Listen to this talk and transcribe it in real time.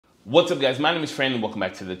What's up guys, my name is Fran and welcome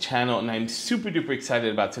back to the channel, and I'm super duper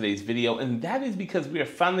excited about today's video, and that is because we are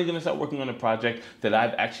finally going to start working on a project that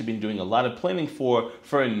I've actually been doing a lot of planning for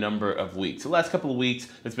a number of weeks. The last couple of weeks,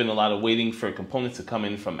 it's been a lot of waiting for components to come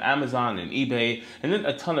in from Amazon and eBay, and then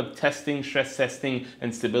a ton of testing, stress testing,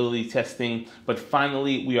 and stability testing, but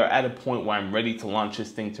finally we are at a point where I'm ready to launch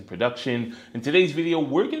this thing to production. In today's video,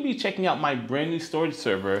 we're going to be checking out my brand new storage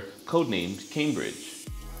server, codenamed Cambridge.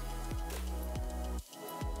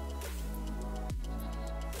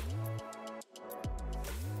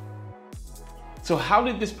 So how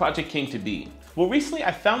did this project came to be? Well, recently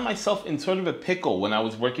I found myself in sort of a pickle when I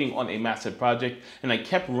was working on a massive project and I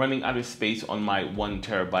kept running out of space on my 1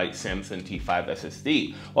 terabyte Samsung T5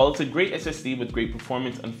 SSD. While it's a great SSD with great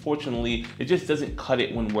performance, unfortunately, it just doesn't cut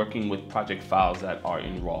it when working with project files that are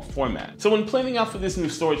in RAW format. So when planning out for this new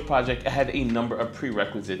storage project, I had a number of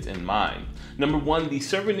prerequisites in mind. Number one, the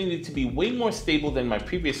server needed to be way more stable than my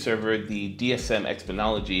previous server, the DSM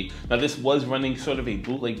Exponology. Now this was running sort of a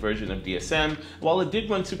bootleg version of DSM. While it did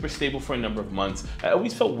run super stable for a number of months, I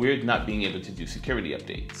always felt weird not being able to do security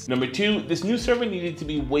updates. Number two, this new server needed to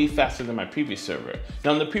be way faster than my previous server.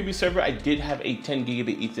 Now on the previous server, I did have a 10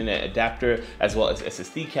 gigabit Ethernet adapter as well as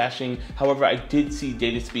SSD caching. However, I did see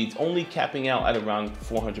data speeds only capping out at around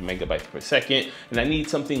 400 megabytes per second, and I need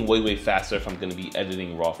something way faster if I'm going to be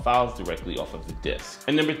editing RAW files directly off of the disk.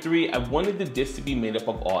 And number three, I wanted the disk to be made up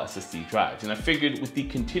of all SSD drives, and I figured with the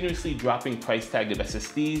continuously dropping price tag of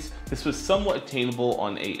SSDs, this was somewhat attainable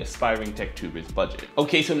on a aspiring tech tuber's budget.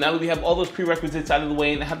 Okay, so now that we have all those prerequisites out of the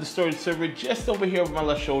way and I have the storage server just over here over my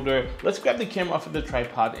left shoulder, let's grab the camera off of the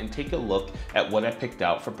tripod and take a look at what I picked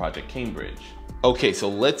out for Project Cambridge. Okay, so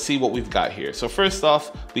let's see what we've got here. So first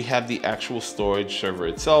off, we have the actual storage server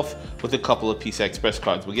itself with a couple of PCI Express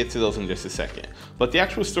cards. We'll get to those in just a second. But the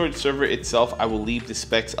actual storage server itself, I will leave the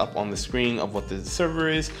specs up on the screen of what the server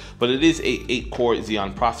is, but it is a 8-core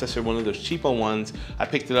Xeon processor, one of those cheapo ones. I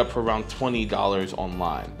picked it up for around $20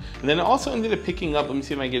 online. And then I also ended up picking up, let me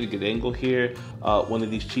see if I get a good angle here, one of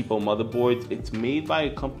these cheapo motherboards. It's made by a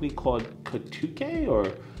company called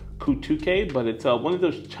Kutuke, but it's one of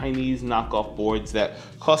those Chinese knockoff boards that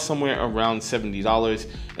cost somewhere around $70,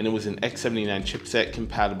 and it was an X79 chipset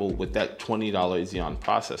compatible with that $20 Xeon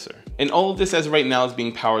processor. And all of this as of right now is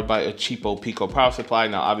being powered by a cheapo Pico power supply.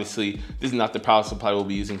 Now obviously this is not the power supply we'll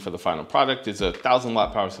be using for the final product. There's a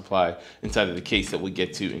 1000-watt power supply inside of the case that we'll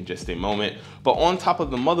get to in just a moment. But on top of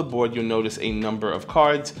the motherboard, you'll notice a number of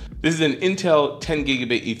cards. This is an Intel 10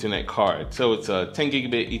 gigabit Ethernet card. So it's a 10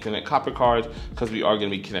 gigabit Ethernet copper card because we are going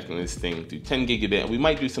to be connecting this thing through 10 gigabit, and we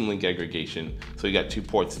might do some link aggregation. So we got 2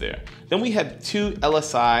 ports there. Then we have 2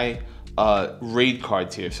 LSI RAID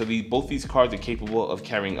cards here. So both these cards are capable of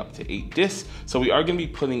carrying up to 8 disks. So we are going to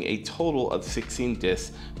be putting a total of 16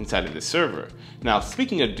 disks inside of the server. Now,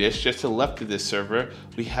 speaking of disks, just to the left of this server,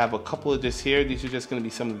 we have a couple of disks here. These are just going to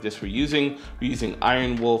be some of the disks we're using. We're using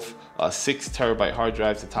Iron Wolf 6 terabyte hard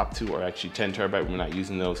drives. The top 2 are actually 10 terabyte. We're not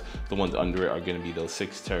using those. The ones under it are going to be those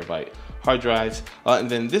 6 terabyte hard drives. And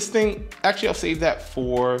then this thing, actually I'll save that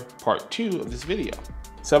for part 2 of this video.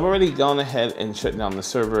 So I've already gone ahead and shut down the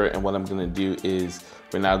server, and what I'm gonna do is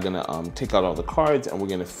we're now gonna take out all the cards and we're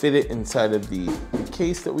gonna fit it inside of the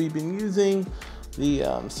case that we've been using, the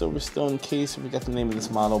Silverstone case. I forgot the name of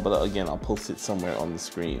this model, but again, I'll post it somewhere on the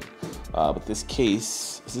screen. But this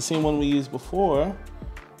case is the same one we used before.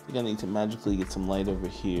 I think I need to magically get some light over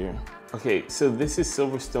here. Okay, so this is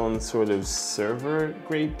Silverstone's sort of server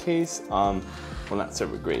grade case. Well, not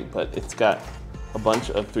server grade, but it's got a bunch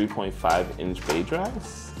of 3.5 inch bay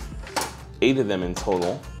drives, 8 of them in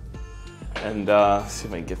total. And see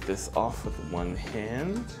if I can get this off with one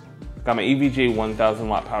hand. Got my EVGA 1000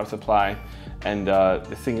 watt power supply, and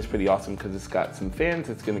this thing is pretty awesome because it's got some fans.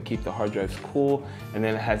 It's gonna keep the hard drives cool, and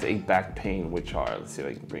then it has a back pane, which are, let's see if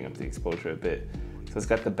I can bring up the exposure a bit. So it's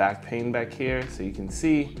got the back pane back here, so you can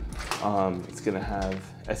see it's gonna have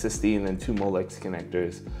SSD and then 2 Molex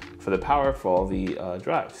connectors for the power for all the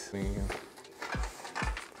drives. There you go.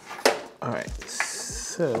 All right,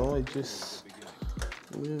 so I just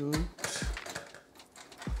moved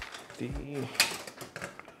the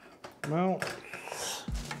mount.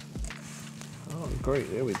 Oh, great,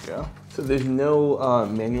 there we go. So there's no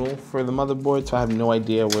manual for the motherboard, so I have no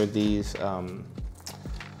idea where these, well,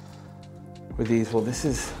 this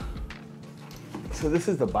is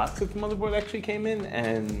the box that the motherboard actually came in,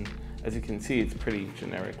 and as you can see, it's pretty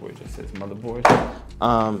generic where it just says motherboard.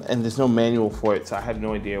 And there's no manual for it, so I have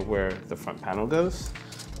no idea where the front panel goes.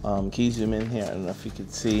 Can you zoom in here? I don't know if you can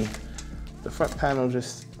see. The front panel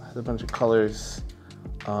just has a bunch of colors,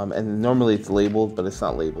 and normally it's labeled, but it's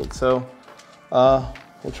not labeled. So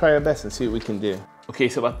we'll try our best and see what we can do. Okay,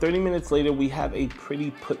 so about 30 minutes later, we have a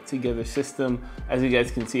pretty put together system. As you guys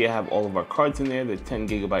can see, I have all of our cards in there, the 10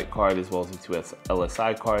 gigabyte card as well as the 2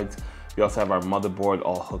 LSI cards. We also have our motherboard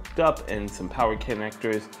all hooked up and some power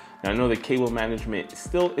connectors. Now I know the cable management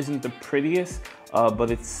still isn't the prettiest, but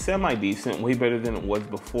it's semi-decent, way better than it was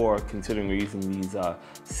before, considering we're using these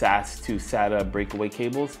SAS to SATA breakaway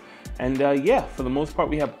cables. And yeah, for the most part,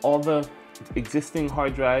 we have all the existing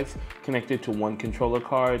hard drives connected to one controller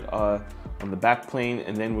card on the back plane,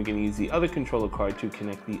 and then we're going to use the other controller card to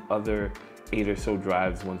connect the other 8 or so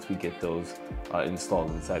drives once we get those installed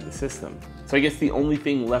inside the system. So I guess the only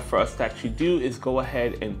thing left for us to actually do is go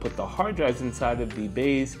ahead and put the hard drives inside of the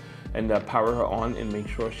bays and power her on and make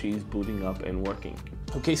sure she's booting up and working.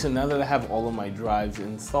 Okay, so now that I have all of my drives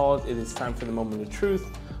installed, it is time for the moment of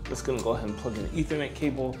truth. I'm just gonna go ahead and plug in an Ethernet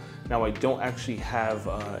cable. Now I don't actually have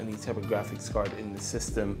any type of graphics card in the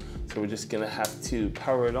system, so we're just gonna have to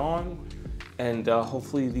power it on, and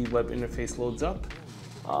hopefully the web interface loads up.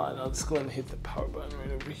 And I'll just go ahead and hit the power button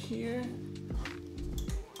right over here.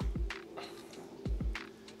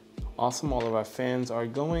 Awesome, all of our fans are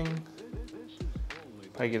going.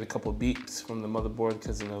 Probably get a couple beeps from the motherboard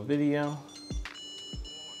because of no video.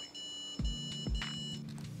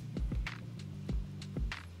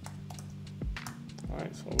 All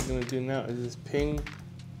right, so what we're gonna do now is just ping.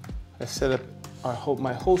 I set up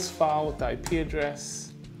my host file with the IP address.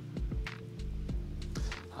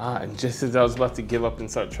 And just as I was about to give up and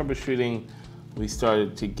start troubleshooting, we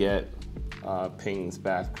started to get pings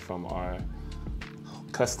back from our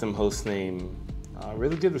custom host name.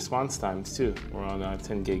 Really good response times too. We're on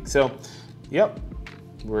 10 gig. So, yep,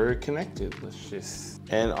 we're connected.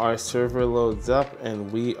 And our server loads up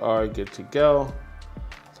and we are good to go.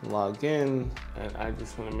 To log in, and I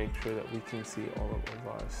just want to make sure that we can see all of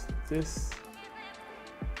our this.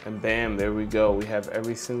 And bam, there we go. We have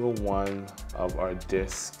every single one of our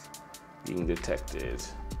disks being detected.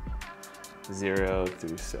 0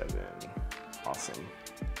 through 7. Awesome.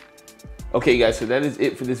 Okay guys, so that is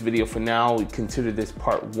it for this video for now. We consider this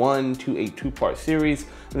part 1 to a 2-part series.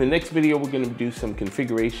 In the next video, we're gonna do some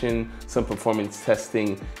configuration, some performance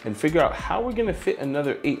testing, and figure out how we're gonna fit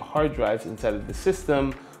another 8 hard drives inside of the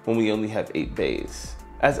system when we only have 8 bays.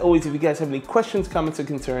 As always, if you guys have any questions, comments, or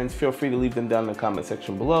concerns, feel free to leave them down in the comment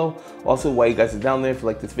section below. Also, while you guys are down there, if you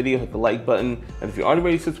like this video, hit the like button. And if you're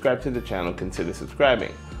already subscribed to the channel, consider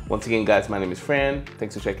subscribing. Once again, guys, my name is Fran.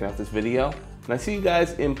 Thanks for checking out this video. And I see you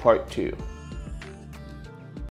guys in part 2.